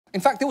In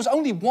fact, there was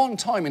only one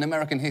time in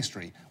American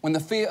history when the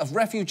fear of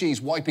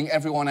refugees wiping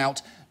everyone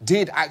out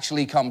did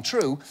actually come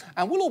true,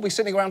 and we'll all be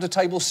sitting around a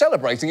table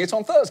celebrating it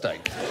on Thursday.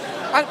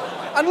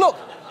 And look,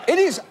 it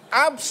is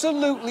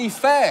absolutely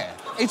fair.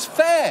 It's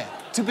fair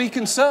to be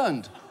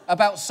concerned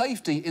about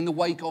safety in the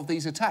wake of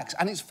these attacks,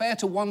 and it's fair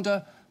to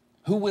wonder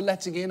who we're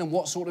letting in and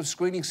what sort of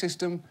screening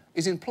system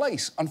is in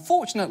place.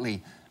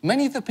 Unfortunately,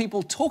 many of the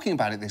people talking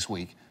about it this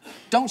week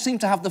don't seem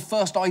to have the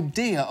first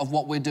idea of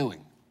what we're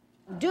doing.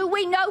 Do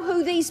we know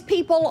who these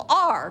people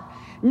are?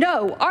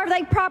 No. Are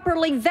they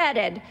properly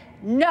vetted?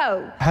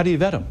 No. How do you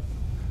vet them?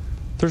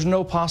 There's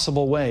no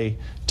possible way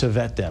to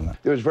vet them.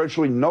 There's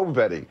virtually no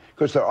vetting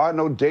because there are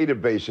no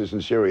databases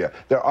in Syria.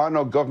 There are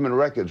no government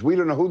records. We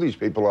don't know who these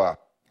people are.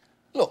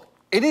 Look,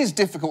 it is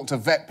difficult to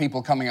vet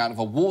people coming out of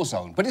a war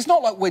zone, but it's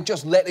not like we're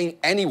just letting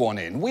anyone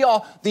in. We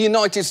are the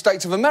United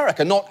States of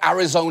America, not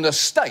Arizona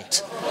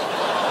State.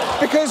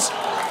 Because,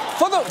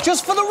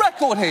 just for the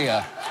record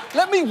here,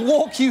 let me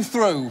walk you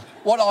through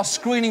what our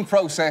screening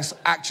process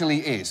actually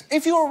is.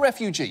 If you're a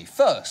refugee,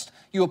 first,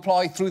 you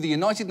apply through the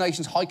United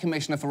Nations High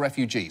Commissioner for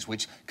Refugees,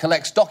 which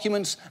collects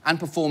documents and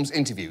performs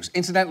interviews.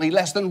 Incidentally,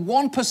 less than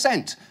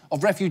 1%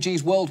 of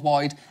refugees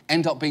worldwide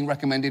end up being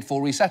recommended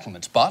for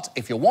resettlement. But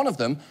if you're one of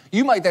them,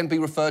 you may then be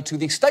referred to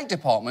the State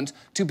Department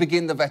to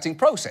begin the vetting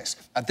process.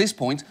 At this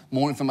point,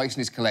 more information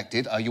is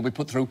collected. You'll be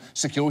put through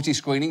security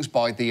screenings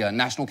by the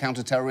National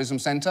Counterterrorism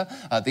Centre,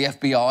 the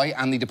FBI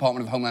and the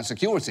Department of Homeland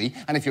Security.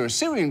 And if you're a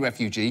Syrian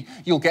refugee,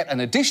 you'll get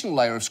an additional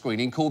layer of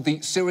screening called the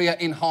Syria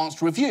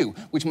Enhanced Review,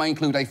 which may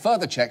include a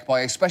further check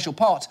by a special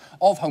part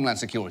of Homeland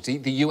Security,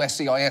 the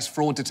USCIS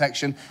Fraud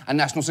Detection and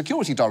National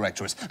Security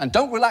Directorate. And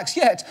don't relax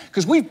yet,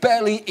 because we've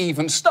barely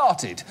even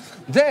started.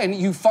 Then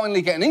you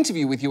finally get an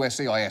interview with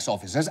USCIS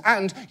officers,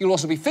 and you'll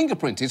also be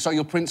fingerprinted so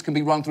your prints can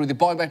be run through the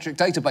biometric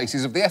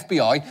databases of the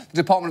FBI, the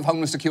Department of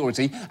Homeland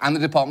Security and the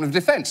Department of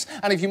Defence.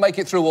 And if you make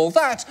it through all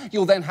that,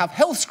 you'll then have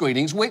health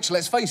screenings, which,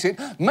 let's face it,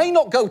 may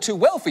not go too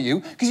well for you,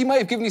 because you may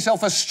have given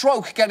yourself a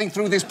stroke getting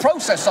through this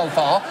process so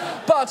far.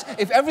 But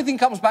if everything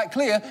comes back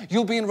clear,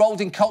 you'll be enrolled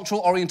in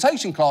cultural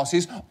orientation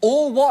classes,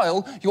 all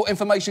while your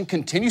information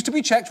continues to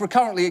be checked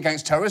recurrently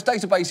against terrorist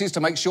databases to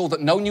make sure that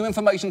no new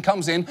information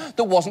comes in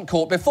that wasn't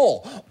caught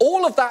before.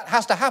 All of that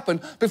has to happen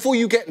before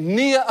you get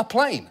near a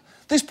plane.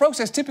 This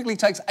process typically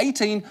takes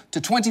 18 to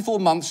 24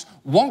 months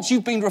once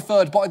you've been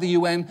referred by the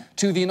UN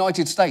to the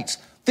United States.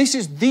 This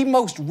is the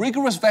most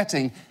rigorous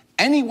vetting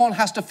anyone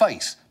has to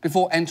face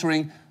before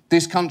entering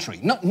this country.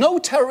 No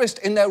terrorist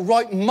in their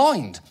right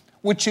mind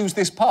would choose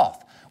this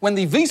path, when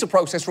the visa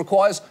process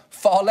requires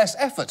far less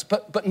effort.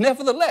 But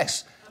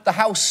nevertheless, the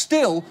House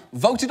still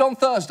voted on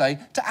Thursday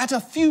to add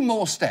a few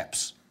more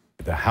steps.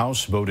 The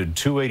House voted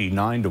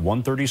 289 to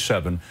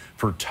 137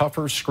 for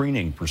tougher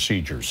screening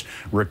procedures,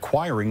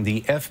 requiring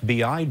the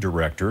FBI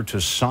director to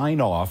sign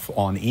off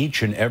on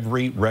each and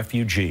every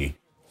refugee.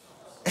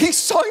 He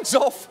signs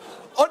off?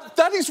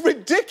 That is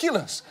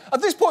ridiculous.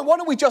 At this point, why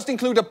don't we just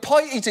include a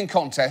pie-eating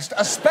contest,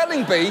 a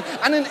spelling bee,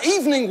 and an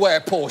evening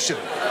wear portion?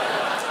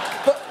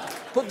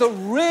 But the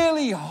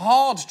really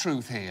hard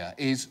truth here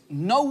is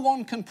no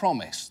one can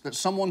promise that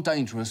someone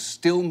dangerous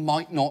still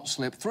might not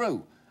slip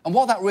through. And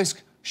while that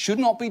risk should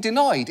not be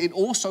denied, it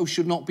also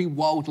should not be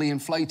wildly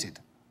inflated.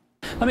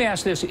 Let me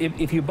ask this.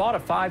 If you bought a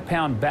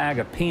 5-pound bag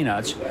of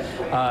peanuts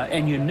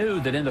and you knew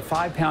that in the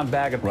 5-pound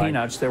bag of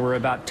peanuts there were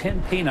about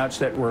 10 peanuts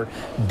that were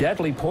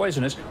deadly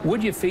poisonous,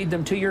 would you feed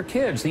them to your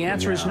kids? The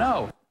answer is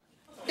no.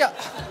 Yeah.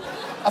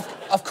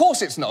 Of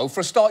course it's no. For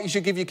a start, you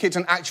should give your kids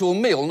an actual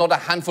meal, not a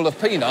handful of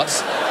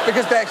peanuts,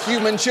 because they're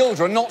human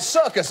children, not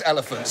circus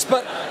elephants.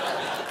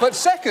 But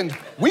second,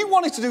 we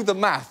wanted to do the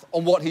math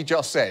on what he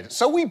just said.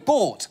 So we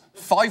bought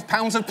 5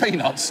 pounds of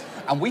peanuts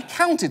and we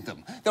counted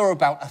them. There were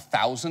about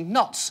 1,000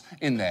 nuts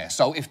in there.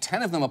 So if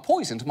 10 of them are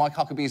poisoned, Mike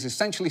Huckabee is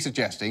essentially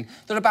suggesting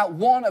that about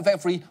 1 of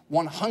every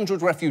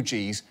 100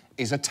 refugees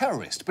is a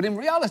terrorist. But in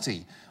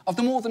reality, of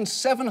the more than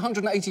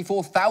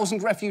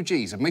 784,000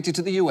 refugees admitted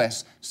to the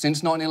US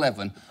since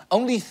 9/11,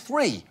 only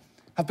 3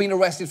 have been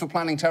arrested for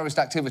planning terrorist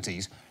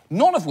activities,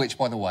 none of which,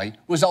 by the way,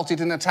 resulted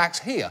in attacks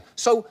here.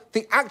 So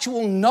the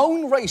actual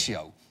known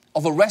ratio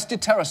of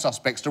arrested terror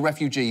suspects to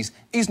refugees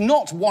is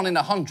not 1 in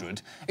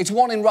 100, it's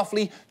 1 in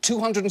roughly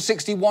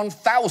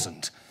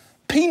 261,000.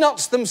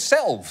 Peanuts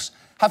themselves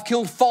have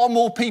killed far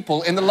more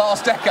people in the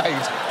last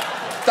decade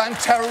than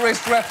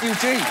terrorist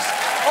refugees.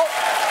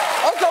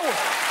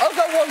 I'll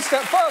go one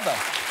step further.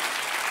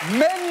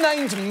 Men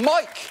named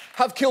Mike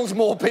have killed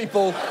more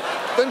people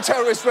than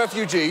terrorist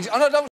refugees, and I don't